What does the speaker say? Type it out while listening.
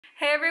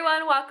Hey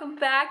everyone, welcome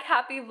back.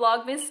 Happy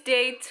Vlogmas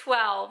Day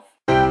 12.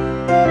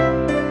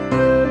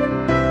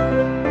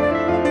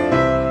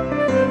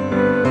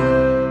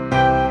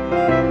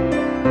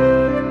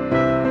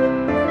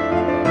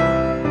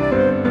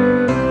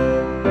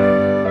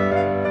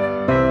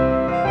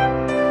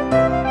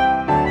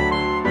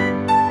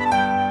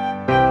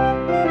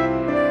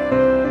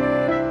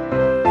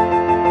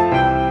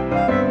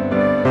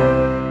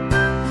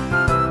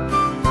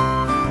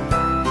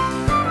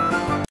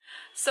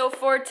 So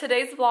for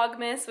today's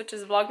Vlogmas, which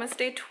is Vlogmas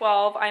Day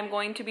 12, I'm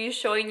going to be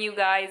showing you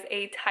guys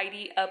a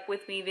tidy up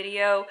with me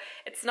video.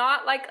 It's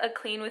not like a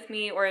clean with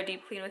me or a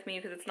deep clean with me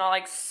because it's not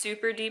like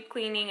super deep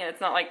cleaning and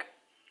it's not like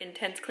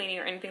intense cleaning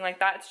or anything like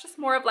that. It's just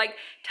more of like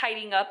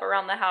tidying up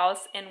around the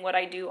house and what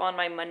I do on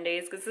my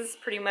Mondays, because this is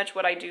pretty much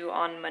what I do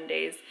on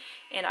Mondays,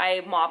 and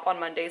I mop on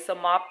Mondays. So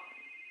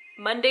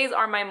Mondays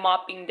are my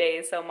mopping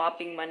days, so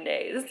mopping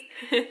Mondays.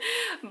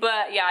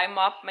 But yeah, I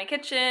mop my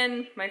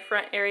kitchen, my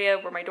front area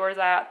where my door's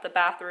at, the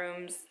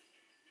bathrooms.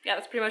 Yeah,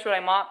 that's pretty much what I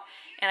mop.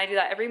 And I do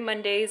that every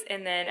Mondays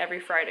and then every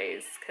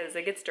Fridays because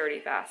it gets dirty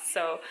fast.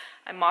 So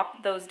I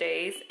mop those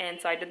days, and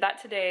so I did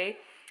that today.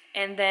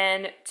 And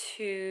then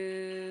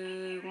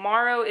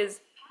tomorrow is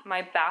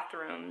my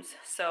bathrooms,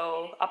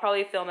 so I'll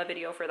probably film a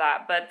video for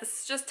that. But this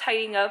is just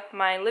tidying up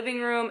my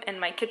living room and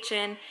my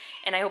kitchen,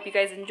 and I hope you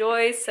guys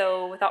enjoy.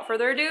 So without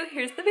further ado,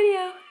 here's the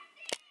video.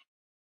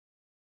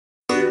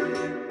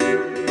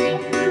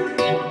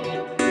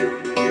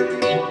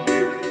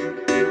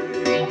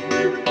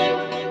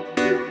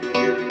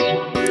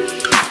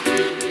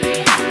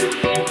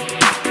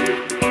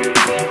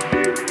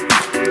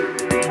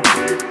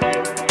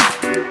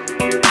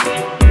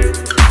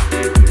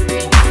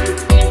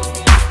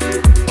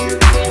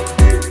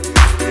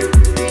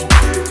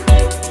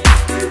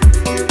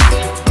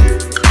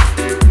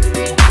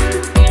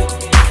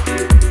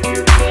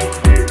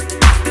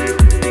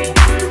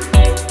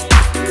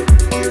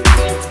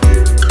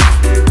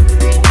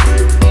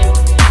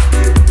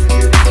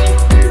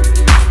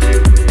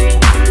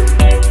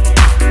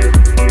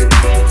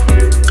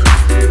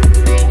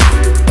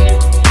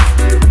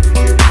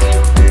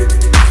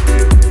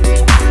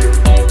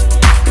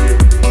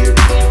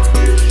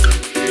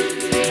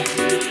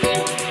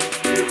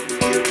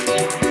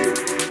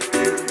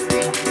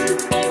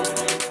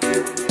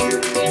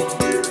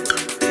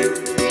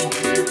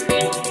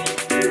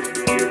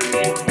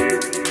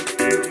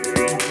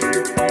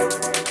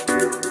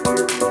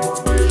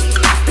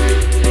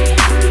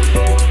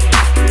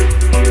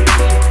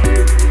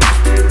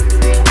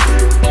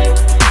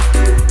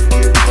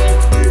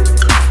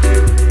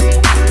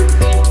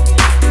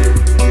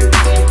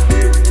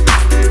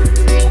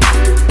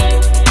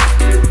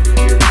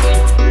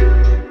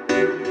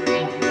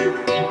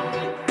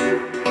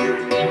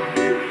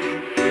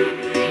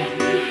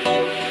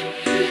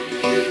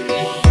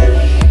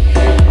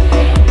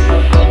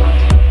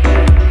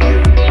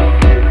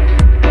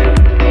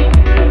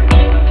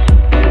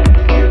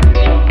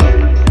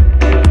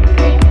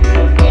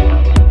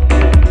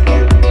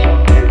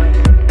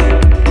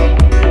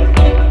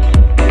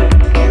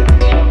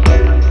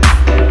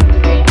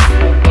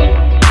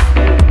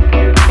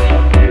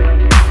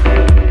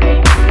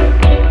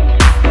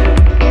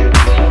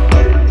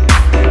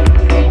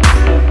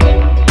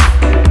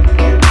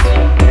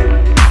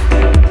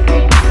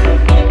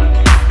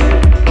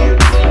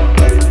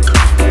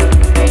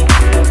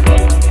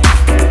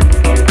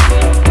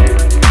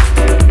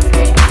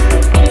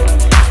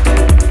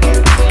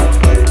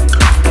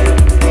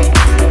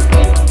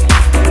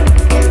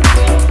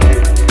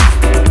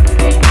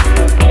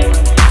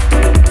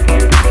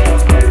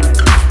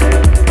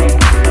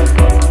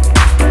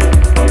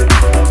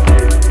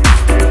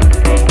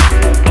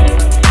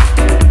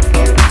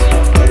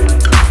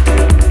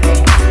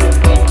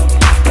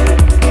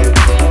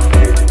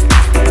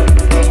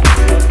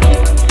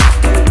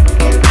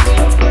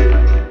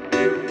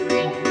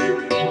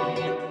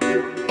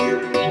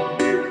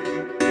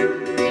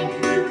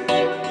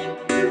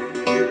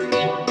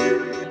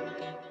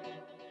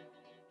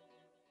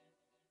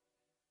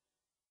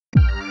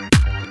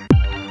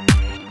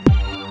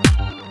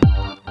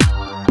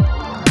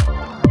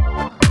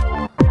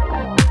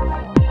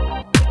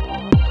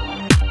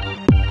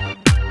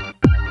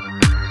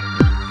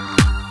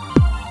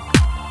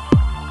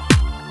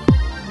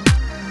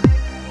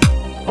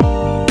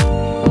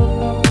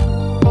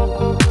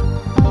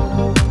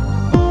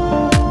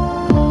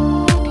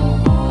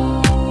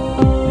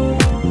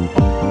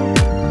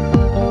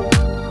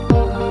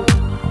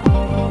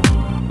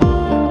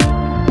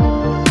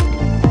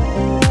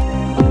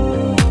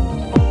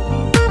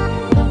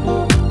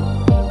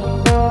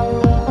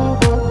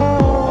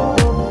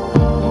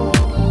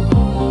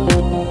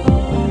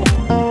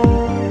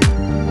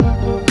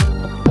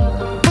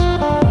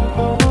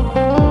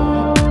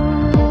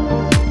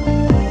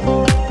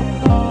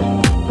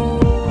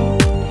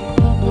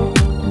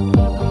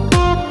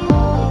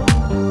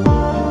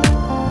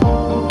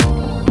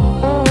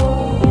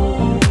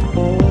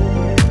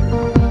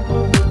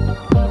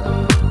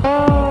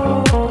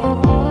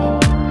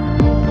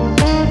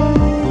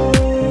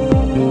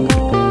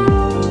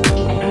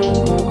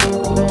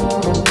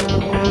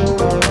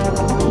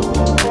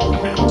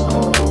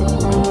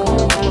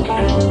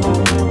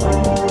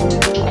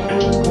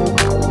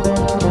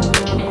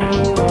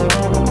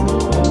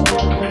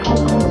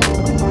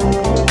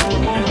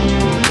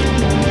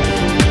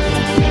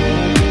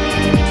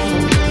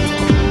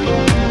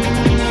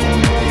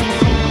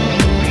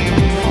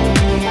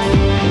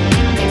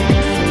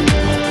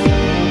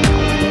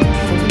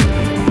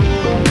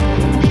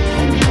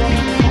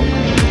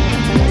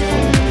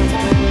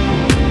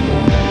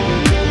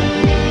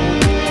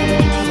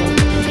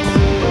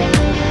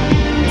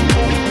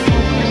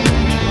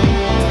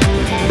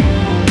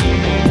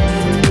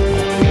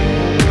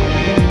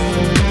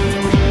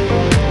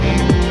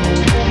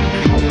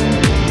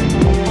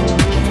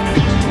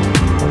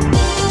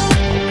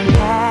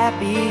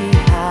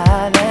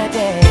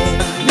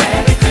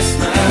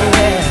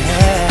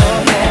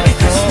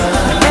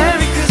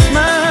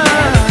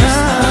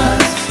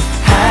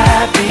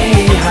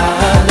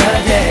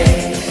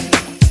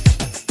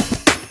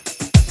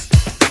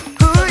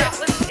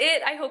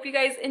 hope you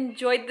guys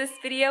enjoyed this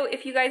video.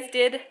 If you guys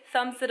did,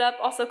 thumbs it up.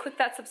 Also, click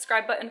that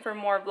subscribe button for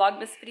more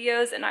Vlogmas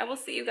videos, and I will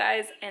see you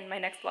guys in my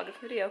next Vlogmas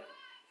video.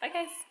 Bye,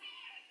 guys.